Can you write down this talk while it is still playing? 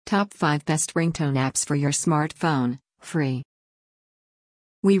Top 5 Best Ringtone Apps for Your Smartphone, free.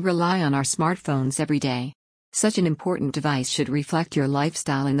 We rely on our smartphones every day. Such an important device should reflect your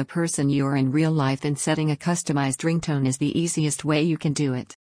lifestyle and the person you are in real life, and setting a customized ringtone is the easiest way you can do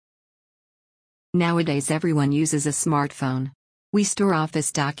it. Nowadays everyone uses a smartphone. We store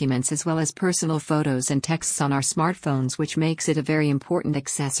office documents as well as personal photos and texts on our smartphones, which makes it a very important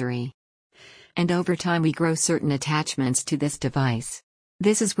accessory. And over time we grow certain attachments to this device.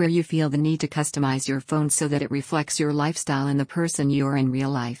 This is where you feel the need to customize your phone so that it reflects your lifestyle and the person you are in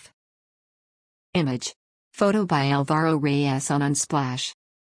real life. Image. Photo by Alvaro Reyes on Unsplash.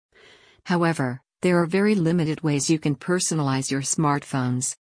 However, there are very limited ways you can personalize your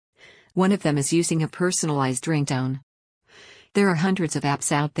smartphones. One of them is using a personalized ringtone. There are hundreds of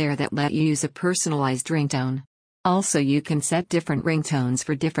apps out there that let you use a personalized ringtone. Also, you can set different ringtones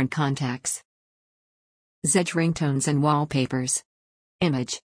for different contacts. Zedge Ringtones and Wallpapers.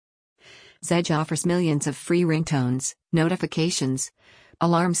 Image. Zedge offers millions of free ringtones, notifications,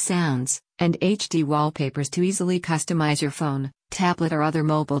 alarm sounds, and HD wallpapers to easily customize your phone, tablet, or other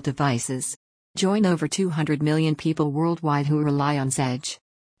mobile devices. Join over 200 million people worldwide who rely on Zedge.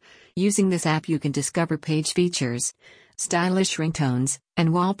 Using this app, you can discover page features, stylish ringtones,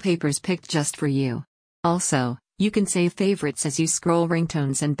 and wallpapers picked just for you. Also, you can save favorites as you scroll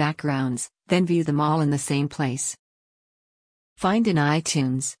ringtones and backgrounds, then view them all in the same place. Find in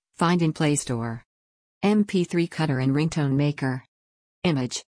iTunes, find in Play Store. MP3 Cutter and Ringtone Maker.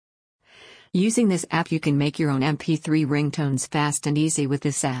 Image. Using this app, you can make your own MP3 ringtones fast and easy with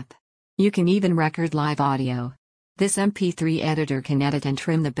this app. You can even record live audio. This MP3 editor can edit and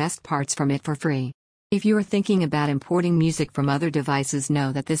trim the best parts from it for free. If you are thinking about importing music from other devices,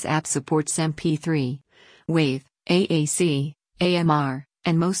 know that this app supports MP3, WAV, AAC, AMR,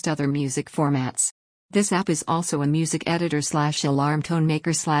 and most other music formats. This app is also a music editor / alarm tone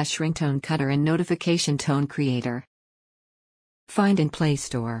maker / ringtone cutter and notification tone creator. Find in Play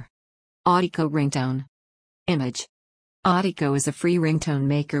Store. Audico Ringtone. Image. Audico is a free ringtone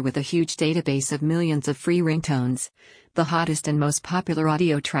maker with a huge database of millions of free ringtones, the hottest and most popular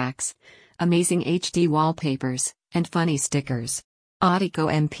audio tracks, amazing HD wallpapers, and funny stickers. Audico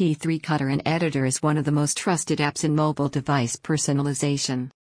MP3 Cutter and Editor is one of the most trusted apps in mobile device personalization.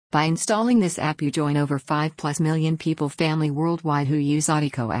 By installing this app, you join over 5+ million people family worldwide who use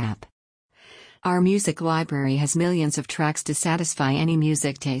Audico app. Our music library has millions of tracks to satisfy any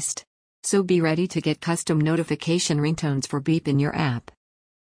music taste. So be ready to get custom notification ringtones for Beep in your app.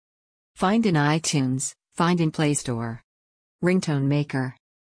 Find in iTunes, find in Play Store. Ringtone Maker.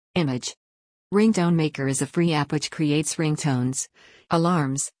 Image. Ringtone Maker is a free app which creates ringtones,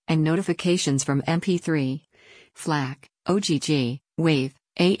 alarms, and notifications from MP3, FLAC, OGG, WAV,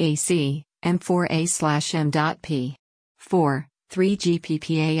 AAC, M4A/M.P. 4,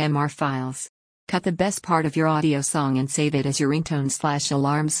 3GPP/AMR files. Cut the best part of your audio song and save it as your ringtone /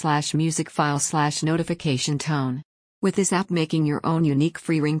 alarm / music file / notification tone. With this app, making your own unique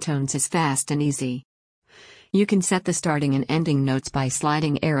free ringtones is fast and easy. You can set the starting and ending notes by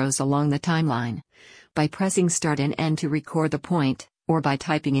sliding arrows along the timeline, by pressing start and end to record the point, or by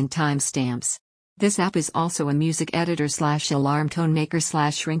typing in timestamps. This app is also a music editor / alarm tone maker /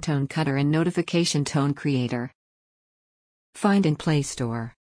 ringtone cutter and notification tone creator. Find in Play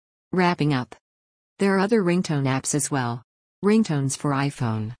Store. Wrapping up. There are other ringtone apps as well. Ringtones for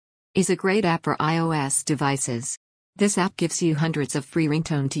iPhone is a great app for iOS devices. This app gives you hundreds of free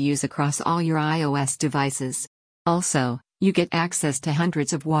ringtone to use across all your iOS devices. Also, you get access to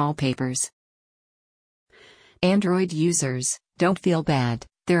hundreds of wallpapers. Android users, don't feel bad.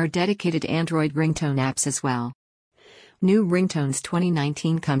 There are dedicated Android ringtone apps as well. New Ringtones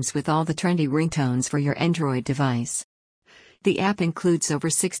 2019 comes with all the trendy ringtones for your Android device. The app includes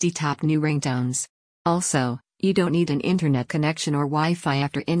over 60 top new ringtones. Also, you don't need an internet connection or Wi-Fi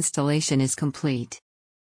after installation is complete.